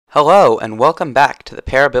Hello, and welcome back to the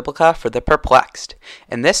Parabiblica for the Perplexed.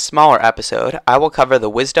 In this smaller episode, I will cover the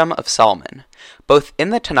wisdom of Solomon. Both in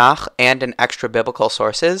the Tanakh and in extra-biblical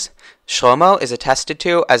sources, Shlomo is attested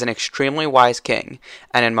to as an extremely wise king,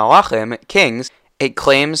 and in Malachim, Kings, it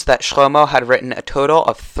claims that Shlomo had written a total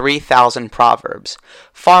of 3,000 proverbs,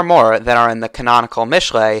 far more than are in the canonical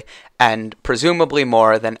Mishlei, and presumably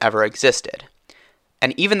more than ever existed.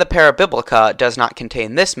 And even the Parabiblica does not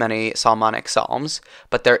contain this many Solomonic psalms,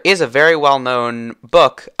 but there is a very well-known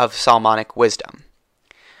book of Solomonic wisdom.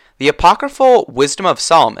 The apocryphal Wisdom of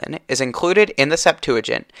Solomon is included in the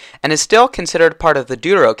Septuagint and is still considered part of the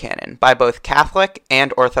Deuterocanon by both Catholic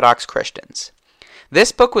and Orthodox Christians.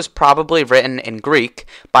 This book was probably written in Greek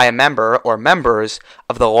by a member or members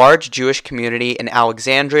of the large Jewish community in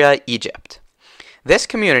Alexandria, Egypt. This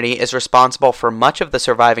community is responsible for much of the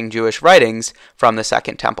surviving Jewish writings from the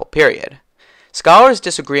Second Temple period. Scholars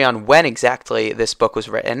disagree on when exactly this book was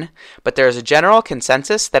written, but there is a general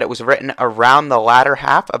consensus that it was written around the latter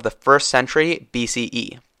half of the 1st century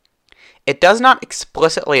BCE. It does not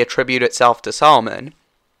explicitly attribute itself to Solomon,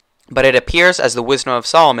 but it appears as the Wisdom of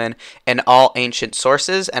Solomon in all ancient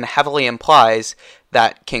sources and heavily implies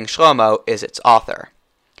that King Shlomo is its author.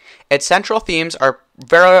 Its central themes are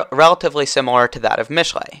relatively similar to that of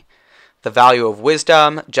Mishlei: the value of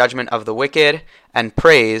wisdom, judgment of the wicked, and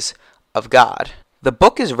praise of God. The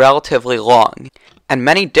book is relatively long, and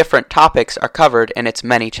many different topics are covered in its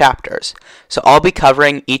many chapters, so I'll be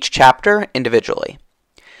covering each chapter individually.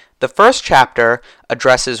 The first chapter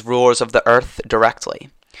addresses rulers of the earth directly.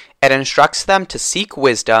 It instructs them to seek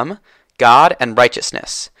wisdom, God, and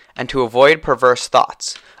righteousness, and to avoid perverse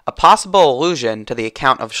thoughts, a possible allusion to the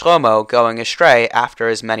account of Shlomo going astray after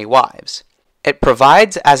his many wives. It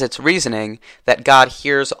provides as its reasoning that God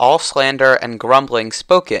hears all slander and grumbling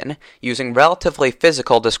spoken using relatively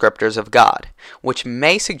physical descriptors of God, which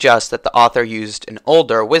may suggest that the author used an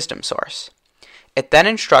older wisdom source. It then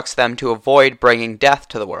instructs them to avoid bringing death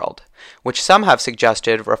to the world, which some have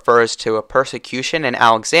suggested refers to a persecution in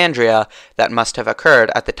Alexandria that must have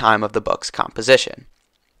occurred at the time of the book's composition.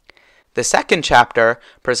 The second chapter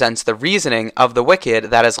presents the reasoning of the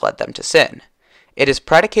wicked that has led them to sin. It is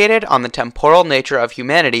predicated on the temporal nature of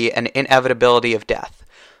humanity and inevitability of death,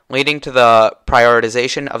 leading to the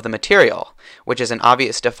prioritization of the material, which is an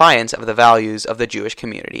obvious defiance of the values of the Jewish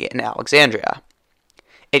community in Alexandria.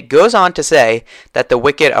 It goes on to say that the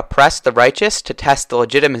wicked oppress the righteous to test the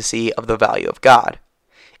legitimacy of the value of God.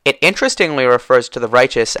 It interestingly refers to the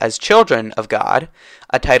righteous as children of God,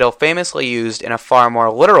 a title famously used in a far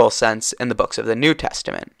more literal sense in the books of the New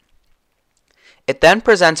Testament. It then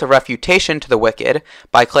presents a refutation to the wicked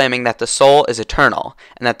by claiming that the soul is eternal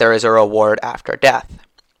and that there is a reward after death.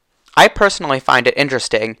 I personally find it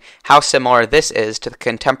interesting how similar this is to the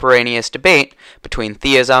contemporaneous debate between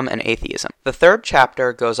theism and atheism. The third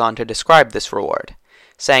chapter goes on to describe this reward,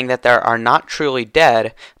 saying that there are not truly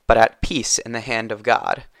dead but at peace in the hand of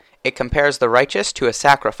God. It compares the righteous to a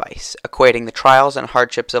sacrifice, equating the trials and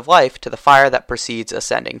hardships of life to the fire that precedes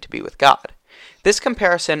ascending to be with God. This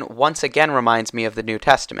comparison once again reminds me of the New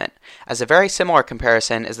Testament, as a very similar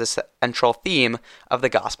comparison is the central theme of the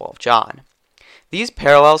Gospel of John. These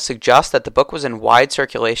parallels suggest that the book was in wide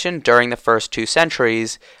circulation during the first 2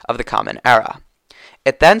 centuries of the Common Era.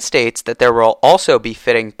 It then states that there will also be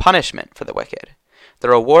fitting punishment for the wicked. The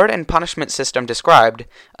reward and punishment system described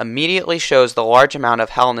immediately shows the large amount of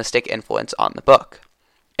Hellenistic influence on the book.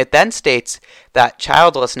 It then states that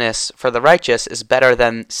childlessness for the righteous is better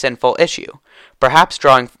than sinful issue, perhaps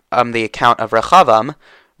drawing from the account of Rehoboam,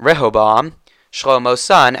 Shlomo's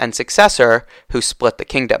son and successor, who split the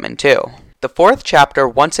kingdom in two. The fourth chapter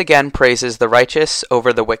once again praises the righteous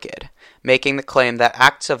over the wicked, making the claim that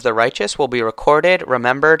acts of the righteous will be recorded,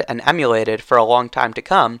 remembered, and emulated for a long time to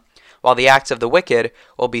come, while the acts of the wicked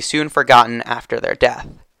will be soon forgotten after their death.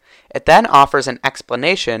 It then offers an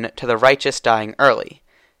explanation to the righteous dying early,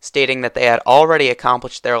 stating that they had already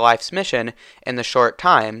accomplished their life's mission in the short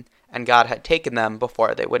time, and God had taken them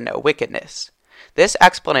before they would know wickedness. This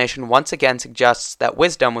explanation once again suggests that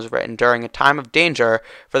wisdom was written during a time of danger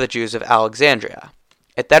for the Jews of Alexandria.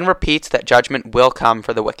 It then repeats that judgment will come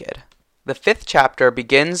for the wicked. The fifth chapter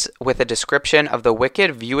begins with a description of the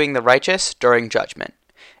wicked viewing the righteous during judgment.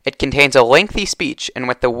 It contains a lengthy speech in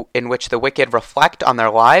which the wicked reflect on their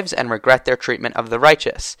lives and regret their treatment of the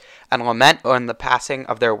righteous, and lament on the passing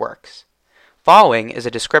of their works. Following is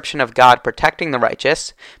a description of God protecting the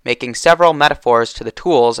righteous, making several metaphors to the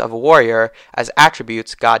tools of a warrior as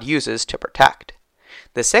attributes God uses to protect.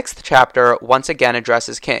 The sixth chapter once again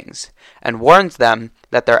addresses kings, and warns them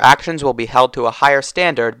that their actions will be held to a higher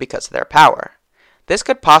standard because of their power. This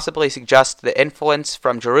could possibly suggest the influence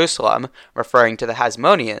from Jerusalem, referring to the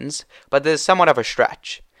Hasmoneans, but this is somewhat of a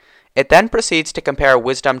stretch. It then proceeds to compare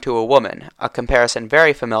wisdom to a woman, a comparison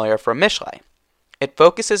very familiar from Mishlei. It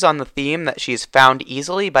focuses on the theme that she is found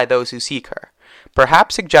easily by those who seek her,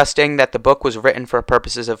 perhaps suggesting that the book was written for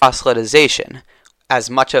purposes of proselytization, as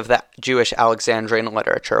much of the Jewish Alexandrian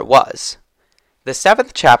literature was. The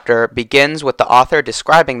 7th chapter begins with the author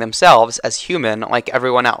describing themselves as human like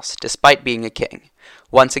everyone else, despite being a king,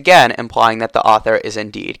 once again implying that the author is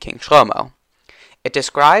indeed King Shlomo. It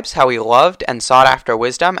describes how he loved and sought after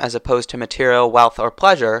wisdom as opposed to material wealth or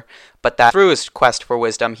pleasure, but that through his quest for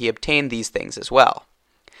wisdom he obtained these things as well.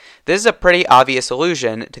 This is a pretty obvious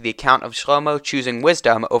allusion to the account of Shlomo choosing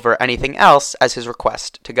wisdom over anything else as his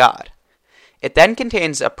request to God. It then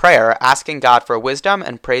contains a prayer asking God for wisdom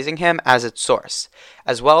and praising him as its source,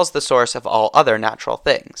 as well as the source of all other natural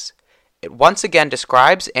things. It once again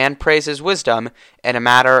describes and praises wisdom in a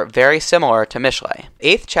manner very similar to Mishlei.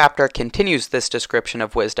 The 8th chapter continues this description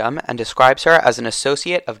of wisdom and describes her as an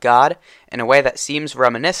associate of God in a way that seems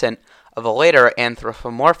reminiscent of a later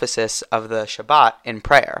anthropomorphosis of the Shabbat in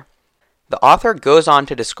prayer. The author goes on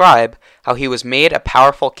to describe how he was made a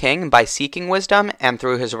powerful king by seeking wisdom and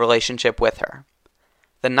through his relationship with her.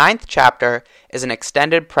 The 9th chapter is an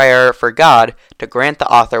extended prayer for God to grant the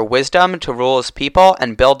author wisdom to rule his people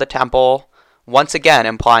and build the temple, once again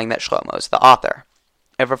implying that Shlomo is the author.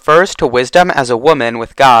 It refers to wisdom as a woman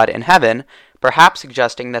with God in heaven, perhaps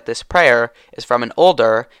suggesting that this prayer is from an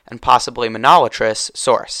older and possibly monolatrous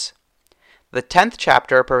source. The 10th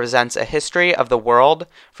chapter presents a history of the world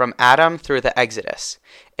from Adam through the Exodus.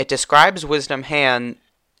 It describes wisdom hand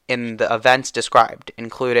in the events described,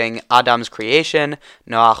 including Adam's creation,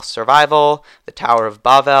 Noach's survival, the Tower of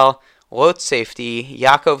Babel, Lot's safety,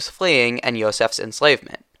 Yaakov's fleeing, and Yosef's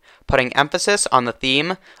enslavement, putting emphasis on the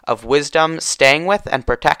theme of wisdom staying with and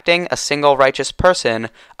protecting a single righteous person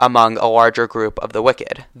among a larger group of the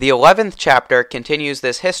wicked. The 11th chapter continues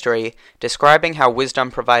this history, describing how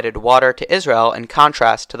wisdom provided water to Israel in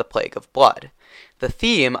contrast to the plague of blood. The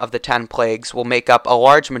theme of the 10 plagues will make up a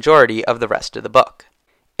large majority of the rest of the book.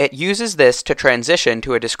 It uses this to transition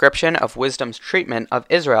to a description of wisdom's treatment of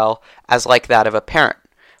Israel as like that of a parent,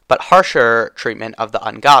 but harsher treatment of the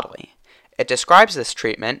ungodly. It describes this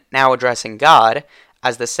treatment, now addressing God,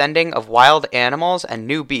 as the sending of wild animals and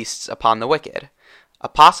new beasts upon the wicked, a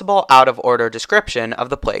possible out-of-order description of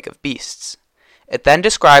the plague of beasts. It then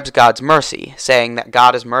describes God's mercy, saying that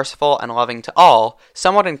God is merciful and loving to all,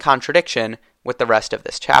 somewhat in contradiction with the rest of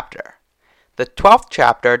this chapter. The 12th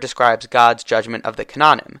chapter describes God's judgment of the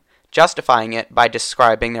Canaanim, justifying it by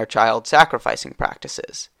describing their child sacrificing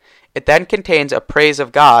practices. It then contains a praise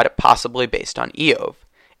of God, possibly based on Eov.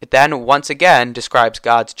 It then once again describes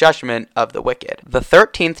God's judgment of the wicked. The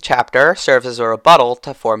 13th chapter serves as a rebuttal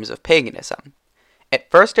to forms of paganism.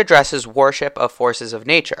 It first addresses worship of forces of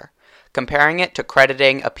nature, comparing it to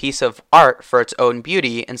crediting a piece of art for its own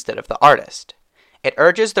beauty instead of the artist. It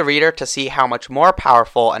urges the reader to see how much more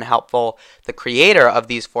powerful and helpful the creator of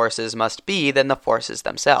these forces must be than the forces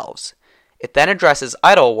themselves. It then addresses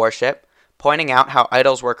idol worship, pointing out how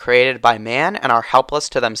idols were created by man and are helpless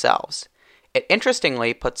to themselves. It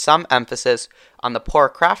interestingly puts some emphasis on the poor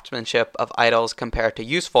craftsmanship of idols compared to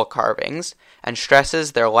useful carvings, and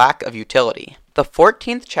stresses their lack of utility. The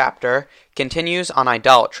 14th chapter continues on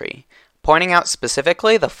idolatry, pointing out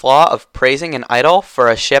specifically the flaw of praising an idol for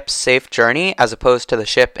a ship's safe journey as opposed to the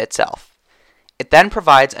ship itself. It then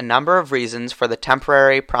provides a number of reasons for the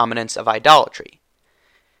temporary prominence of idolatry.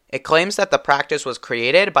 It claims that the practice was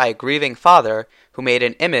created by a grieving father who made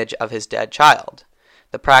an image of his dead child.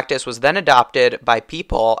 The practice was then adopted by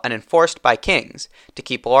people and enforced by kings to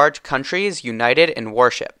keep large countries united in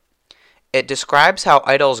worship. It describes how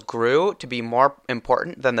idols grew to be more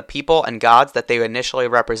important than the people and gods that they initially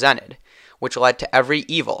represented, which led to every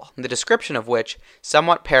evil, the description of which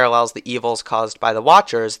somewhat parallels the evils caused by the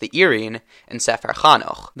Watchers, the Irene, in Sefer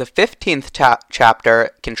Chanoch. The 15th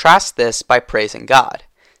chapter contrasts this by praising God,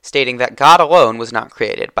 stating that God alone was not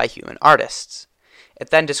created by human artists. It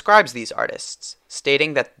then describes these artists,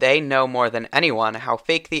 stating that they know more than anyone how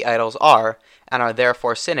fake the idols are, and are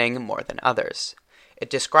therefore sinning more than others. It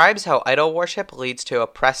describes how idol worship leads to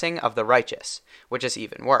oppressing of the righteous, which is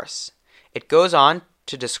even worse. It goes on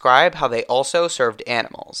to describe how they also served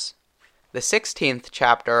animals. The 16th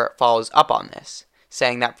chapter follows up on this,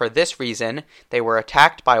 saying that for this reason they were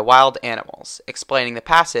attacked by wild animals, explaining the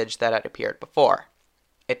passage that had appeared before.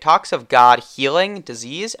 It talks of God healing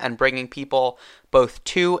disease and bringing people both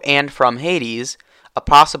to and from Hades, a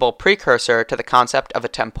possible precursor to the concept of a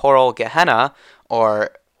temporal Gehenna,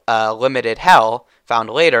 or a limited hell, found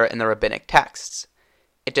later in the rabbinic texts.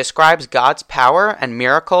 It describes God's power and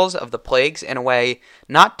miracles of the plagues in a way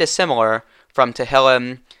not dissimilar from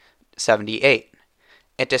Tehillim 78.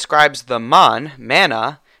 It describes the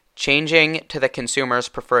manna, changing to the consumer's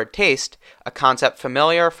preferred taste, a concept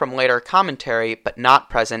familiar from later commentary but not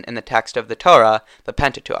present in the text of the Torah, the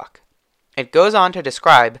Pentateuch. It goes on to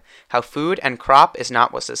describe how food and crop is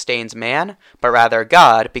not what sustains man, but rather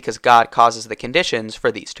God, because God causes the conditions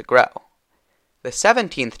for these to grow. The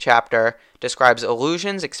 17th chapter describes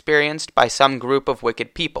illusions experienced by some group of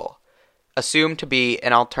wicked people, assumed to be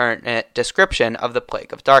an alternate description of the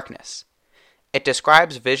plague of darkness. It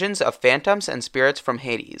describes visions of phantoms and spirits from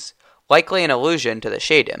Hades, likely an allusion to the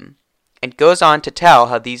Shadim. It goes on to tell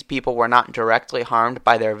how these people were not directly harmed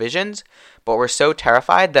by their visions, but were so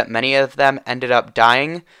terrified that many of them ended up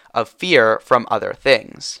dying of fear from other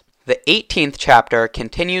things. The 18th chapter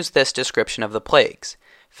continues this description of the plagues,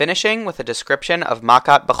 finishing with a description of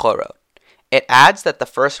Makat Bechorot. It adds that the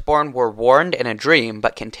firstborn were warned in a dream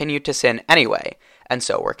but continued to sin anyway, and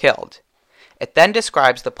so were killed. It then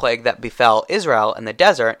describes the plague that befell Israel in the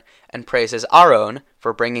desert and praises Aaron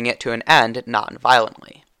for bringing it to an end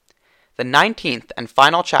non-violently. The 19th and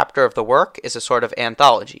final chapter of the work is a sort of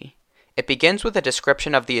anthology. It begins with a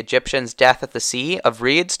description of the Egyptians' death at the sea of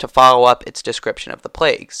reeds to follow up its description of the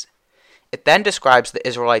plagues. It then describes the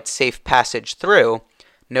Israelites' safe passage through,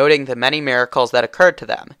 noting the many miracles that occurred to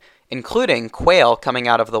them, including quail coming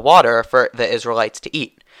out of the water for the Israelites to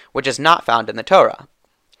eat, which is not found in the Torah.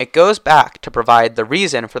 It goes back to provide the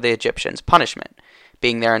reason for the Egyptians' punishment,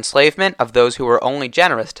 being their enslavement of those who were only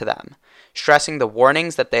generous to them, stressing the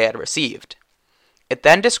warnings that they had received. It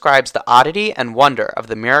then describes the oddity and wonder of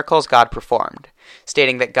the miracles God performed,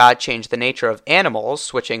 stating that God changed the nature of animals,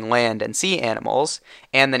 switching land and sea animals,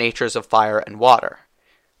 and the natures of fire and water.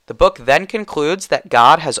 The book then concludes that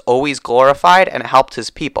God has always glorified and helped his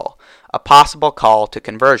people, a possible call to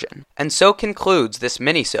conversion. And so concludes this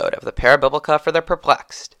minisode of the Parabiblica for the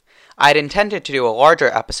Perplexed. I had intended to do a larger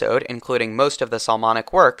episode, including most of the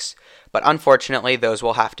Solomonic works, but unfortunately those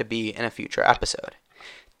will have to be in a future episode.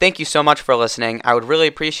 Thank you so much for listening. I would really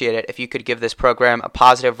appreciate it if you could give this program a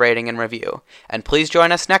positive rating and review. And please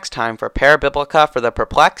join us next time for Parabiblica for the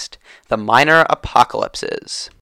Perplexed, the Minor Apocalypses.